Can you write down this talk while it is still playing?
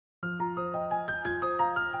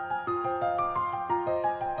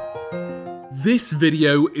This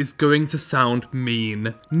video is going to sound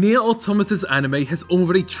mean. NieR Automata's anime has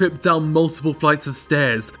already tripped down multiple flights of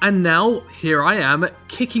stairs, and now, here I am,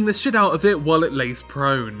 kicking the shit out of it while it lays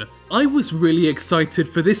prone. I was really excited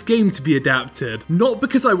for this game to be adapted, not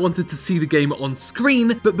because I wanted to see the game on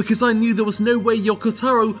screen, but because I knew there was no way Yoko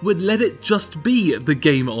Taro would let it just be the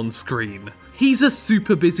game on screen. He's a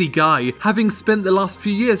super busy guy, having spent the last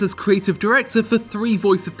few years as creative director for 3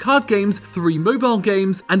 voice of card games, 3 mobile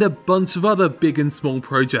games, and a bunch of other big and small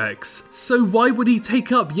projects. So why would he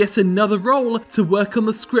take up yet another role to work on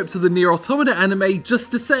the script of the NieR Automata anime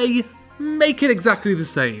just to say, make it exactly the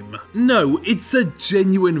same? No, it's a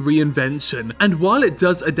genuine reinvention, and while it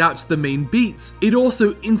does adapt the main beats, it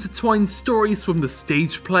also intertwines stories from the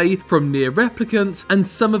stage play, from NieR Replicant, and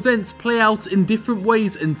some events play out in different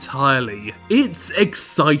ways entirely. It's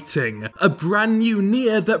exciting! A brand new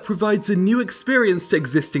NieR that provides a new experience to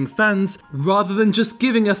existing fans, rather than just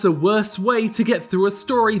giving us a worse way to get through a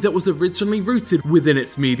story that was originally rooted within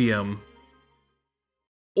its medium.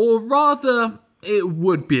 Or rather, it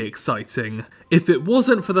would be exciting if it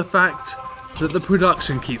wasn't for the fact that the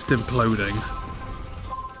production keeps imploding.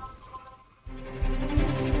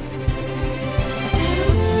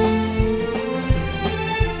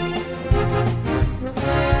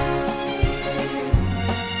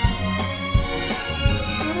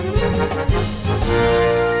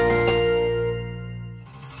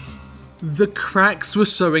 The cracks were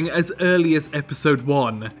showing as early as episode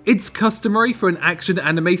 1. It's customary for an action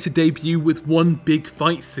anime to debut with one big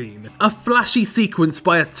fight scene, a flashy sequence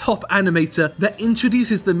by a top animator that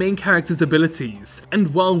introduces the main character's abilities,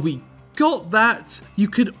 and while we got that, you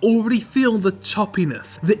could already feel the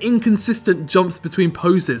choppiness, the inconsistent jumps between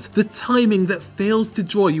poses, the timing that fails to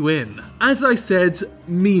draw you in. As I said,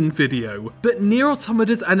 mean video, but NieR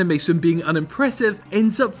Automata's animation being unimpressive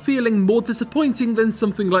ends up feeling more disappointing than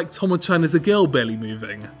something like Tomo-chan as a girl barely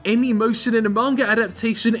moving. Any motion in a manga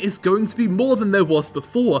adaptation is going to be more than there was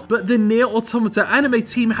before, but the NieR Automata anime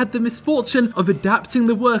team had the misfortune of adapting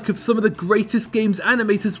the work of some of the greatest games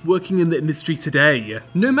animators working in the industry today.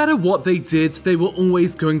 No matter what they did, they were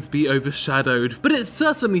always going to be overshadowed, but it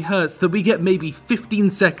certainly hurts that we get maybe 15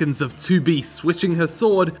 seconds of 2B switching her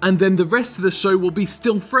sword, and then the rest of the show will be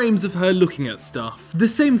still frames of her looking at stuff. The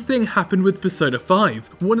same thing happened with Persona 5,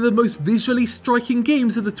 one of the most visually striking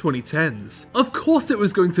games of the 2010s. Of course it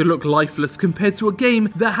was going to look lifeless compared to a game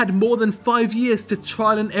that had more than 5 years to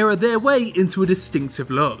trial and error their way into a distinctive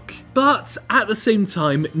look. But at the same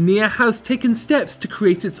time, NieR has taken steps to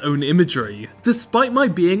create its own imagery. Despite my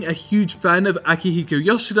being a huge fan of Akihiko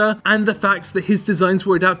Yoshida and the fact that his designs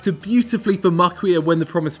were adapted beautifully for Maquia When the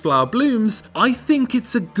Promised Flower Blooms, I think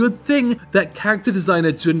it's a good thing that character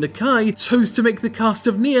designer Jun Nakai chose to make the cast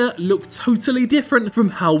of NieR look totally different from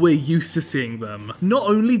how we're used to seeing them. Not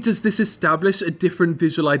only does this establish a different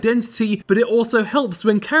visual identity, but it also helps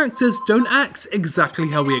when characters don't act exactly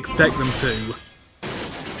how we expect them to.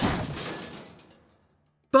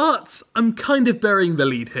 But I'm kind of burying the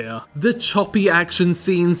lead here. The choppy action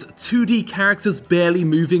scenes, 2D characters barely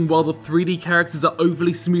moving while the 3D characters are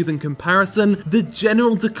overly smooth in comparison, the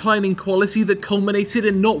general declining quality that culminated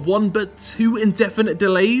in not 1 but 2 indefinite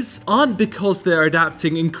delays aren't because they're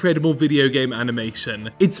adapting incredible video game animation.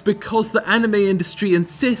 It's because the anime industry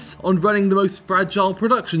insists on running the most fragile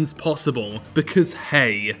productions possible. Because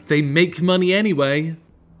hey, they make money anyway.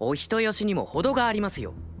 お人よしにも程があります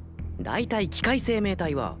よ。大体機械生命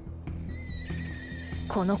体は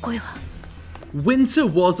この声は Winter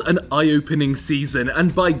was an eye-opening season,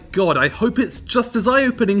 and by God, I hope it's just as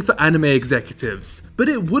eye-opening for anime executives. But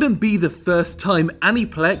it wouldn't be the first time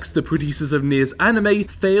Aniplex, the producers of NieR's anime,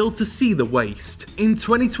 failed to see the waste. In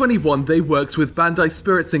 2021, they worked with Bandai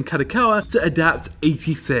Spirits and Kadokawa to adapt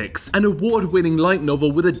 86, an award-winning light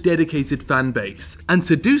novel with a dedicated fan base. And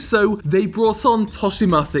to do so, they brought on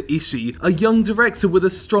Toshimasa Ishii, a young director with a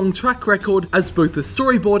strong track record as both a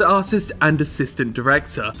storyboard artist and assistant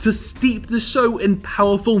director, to steep the show in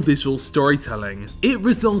powerful visual storytelling. It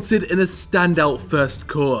resulted in a standout first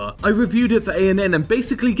core. I reviewed it for ANN and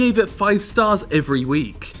basically gave it 5 stars every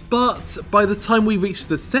week. But by the time we reached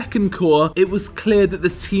the second core, it was clear that the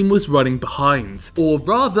team was running behind, or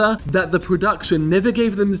rather, that the production never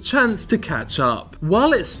gave them the chance to catch up.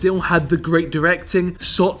 While it still had the great directing,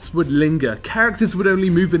 shots would linger, characters would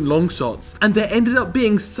only move in long shots, and there ended up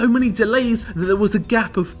being so many delays that there was a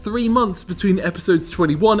gap of 3 months between episodes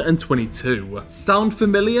 21 and 22. Sound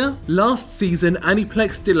familiar? Last season,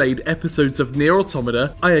 Aniplex delayed episodes of NieR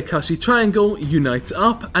Automata, Ayakashi Triangle,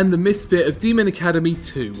 UniteUp, and the Misfit of Demon Academy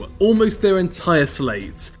 2, almost their entire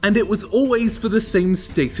slate, and it was always for the same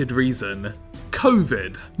stated reason: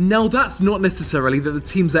 COVID. Now that's not necessarily that the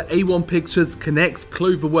teams at A1 Pictures, Connect,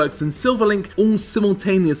 Cloverworks and Silverlink all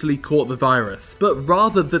simultaneously caught the virus, but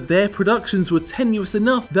rather that their productions were tenuous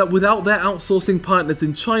enough that without their outsourcing partners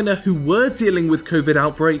in China who were dealing with COVID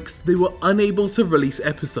outbreaks, they were unable to release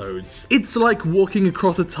episodes. It's like walking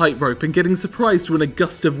across a tightrope and getting surprised when a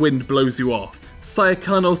gust of wind blows you off.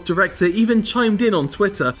 Saekano's director even chimed in on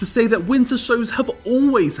Twitter to say that winter shows have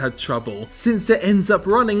always had trouble, since it ends up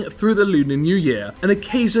running through the Lunar New Year, an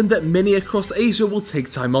occasion that many across Asia will take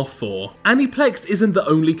time off for. Aniplex isn't the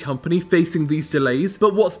only company facing these delays,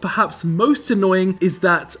 but what's perhaps most annoying is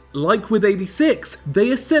that, like with 86,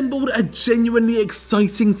 they assembled a genuinely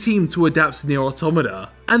exciting team to adapt NieR Automata.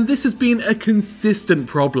 And this has been a consistent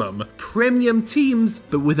problem. Premium teams,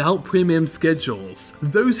 but without premium schedules.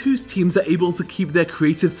 Those whose teams are able to keep their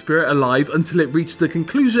creative spirit alive until it reaches the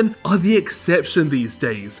conclusion are the exception these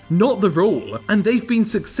days, not the rule. And they've been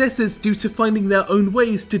successes due to finding their own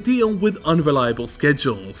ways to deal with unreliable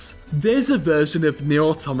schedules. There's a version of NieR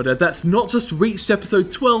Automata that's not just reached episode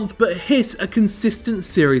 12, but hit a consistent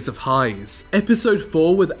series of highs. Episode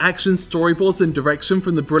 4, with action storyboards and direction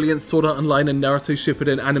from the brilliant Sword Art Online and Naruto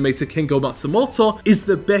Shippuden animator Kengo Matsumoto, is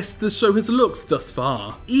the best the show has looked thus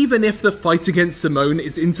far. Even if the fight against Simone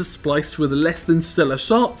is interspliced with less than stellar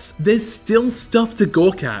shots, there's still stuff to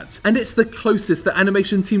gawk at, and it's the closest the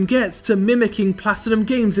animation team gets to mimicking Platinum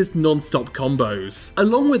Games' non-stop combos.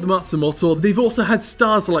 Along with Matsumoto, they've also had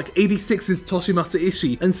stars like 86's Toshimasa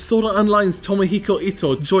Ishii and Sword Art Online's Tomohiko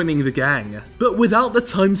Ito joining the gang. But without the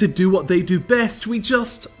time to do what they do best, we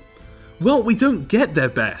don't get their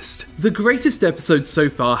best. The greatest episode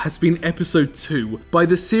so far has been episode 2 by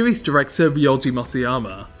the series director Ryoji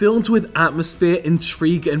Matsuyama. Filled with atmosphere,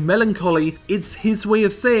 intrigue and melancholy, it's his way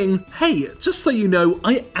of saying, hey, just so you know,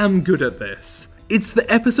 I am good at this. It's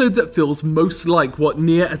the episode that feels most like what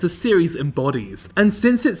NieR as a series embodies, and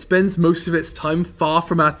since it spends most of its time far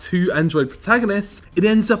from our two android protagonists, it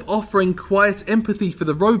ends up offering quiet empathy for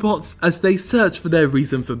the robots as they search for their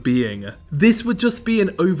reason for being. This would just be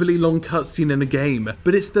an overly long cutscene in a game,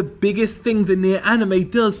 but it's the biggest thing the NieR anime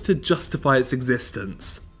does to justify its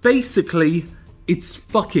existence. Basically, it's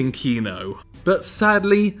fucking Kino. But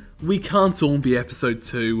sadly, we can't all be episode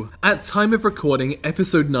 2. At time of recording,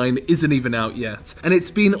 episode 9 isn't even out yet, and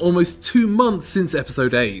it's been almost 2 months since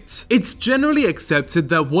episode 8. It's generally accepted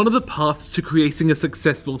that one of the paths to creating a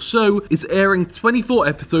successful show is airing 24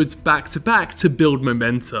 episodes back to back to build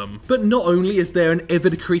momentum. But not only is there an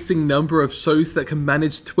ever-decreasing number of shows that can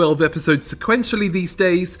manage 12 episodes sequentially these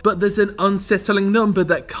days, but there's an unsettling number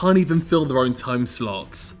that can't even fill their own time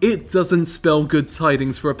slots. It doesn't spell good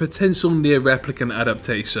tidings for a potential NieR replicant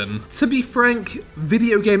adaptation. To be frank,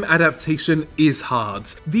 video game adaptation is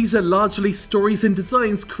hard. These are largely stories and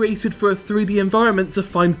designs created for a 3D environment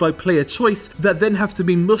defined by player choice that then have to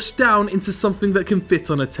be mushed down into something that can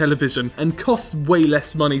fit on a television and costs way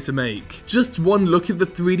less money to make. Just one look at the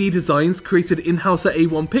 3D designs created in-house at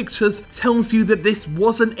A1 Pictures tells you that this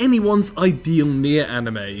wasn't anyone's ideal NieR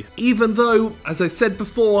anime, even though, as I said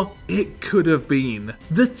before, it could have been.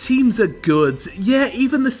 The teams are good, yeah,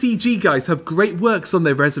 even the CG guys have great works on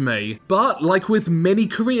their resume. But like with many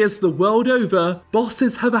careers the world over,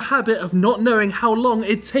 bosses have a habit of not knowing how long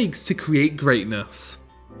it takes to create greatness.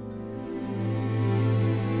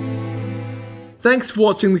 Thanks for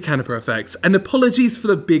watching the Canipa Effect, and apologies for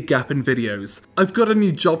the big gap in videos. I've got a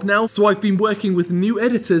new job now, so I've been working with new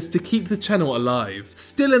editors to keep the channel alive.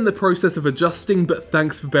 Still in the process of adjusting, but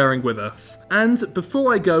thanks for bearing with us. And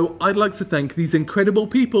before I go, I'd like to thank these incredible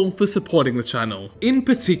people for supporting the channel. In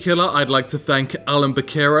particular, I'd like to thank Alan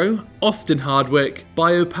Baquero, Austin Hardwick,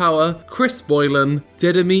 Biopower, Chris Boylan,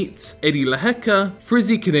 Dedameat, Eddie Laheka,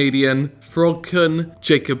 Frizzy Canadian, Frogcon,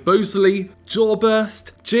 Jacob Bosley,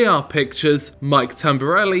 Jawburst, JR Pictures, Mike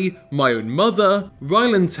Tamborelli, My Own Mother,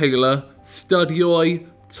 Rylan Taylor, Studioy,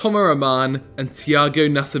 Tomo-chan, and Tiago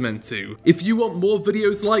Nascimento. If you want more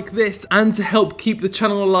videos like this and to help keep the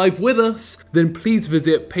channel alive with us, then please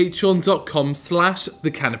visit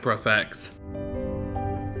patreon.com/thecanipaeffect.